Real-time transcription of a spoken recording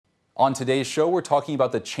On today's show, we're talking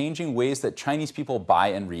about the changing ways that Chinese people buy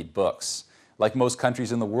and read books. Like most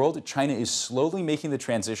countries in the world, China is slowly making the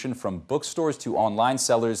transition from bookstores to online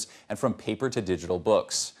sellers and from paper to digital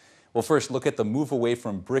books. We'll first look at the move away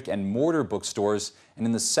from brick and mortar bookstores, and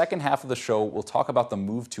in the second half of the show, we'll talk about the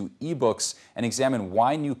move to e-books and examine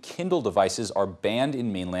why new Kindle devices are banned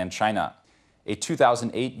in mainland China. A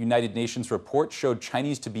 2008 United Nations report showed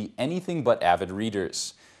Chinese to be anything but avid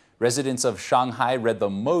readers. Residents of Shanghai read the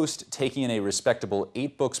most, taking in a respectable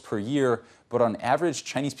 8 books per year, but on average,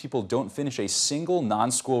 Chinese people don't finish a single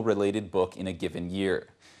non-school related book in a given year.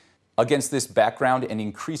 Against this background and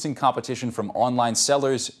increasing competition from online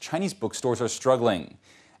sellers, Chinese bookstores are struggling.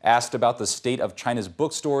 Asked about the state of China's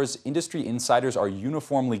bookstores, industry insiders are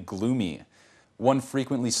uniformly gloomy. One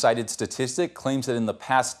frequently cited statistic claims that in the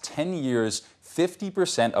past 10 years,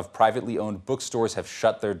 50% of privately owned bookstores have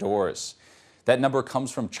shut their doors. That number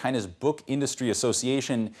comes from China's Book Industry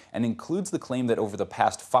Association and includes the claim that over the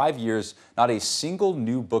past 5 years, not a single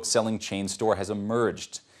new book-selling chain store has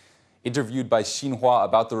emerged. Interviewed by Xinhua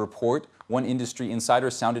about the report, one industry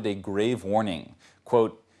insider sounded a grave warning.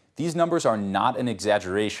 Quote, "These numbers are not an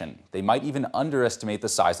exaggeration. They might even underestimate the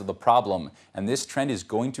size of the problem, and this trend is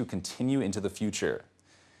going to continue into the future."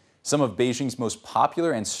 Some of Beijing's most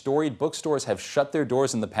popular and storied bookstores have shut their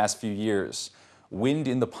doors in the past few years. Wind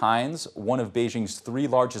in the Pines, one of Beijing's 3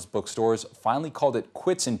 largest bookstores, finally called it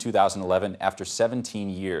quits in 2011 after 17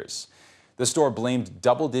 years. The store blamed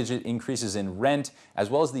double-digit increases in rent, as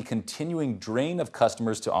well as the continuing drain of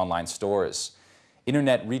customers to online stores.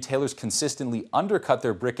 Internet retailers consistently undercut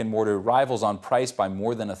their brick-and-mortar rivals on price by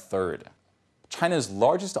more than a third. China's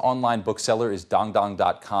largest online bookseller is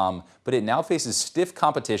Dangdang.com, but it now faces stiff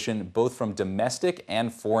competition both from domestic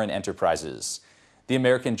and foreign enterprises. The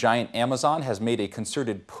American giant Amazon has made a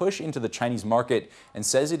concerted push into the Chinese market and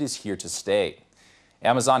says it is here to stay.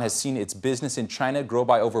 Amazon has seen its business in China grow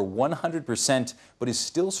by over 100%, but is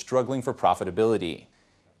still struggling for profitability.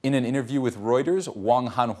 In an interview with Reuters, Wang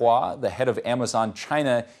Hanhua, the head of Amazon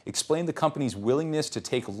China, explained the company's willingness to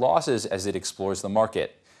take losses as it explores the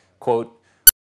market. Quote,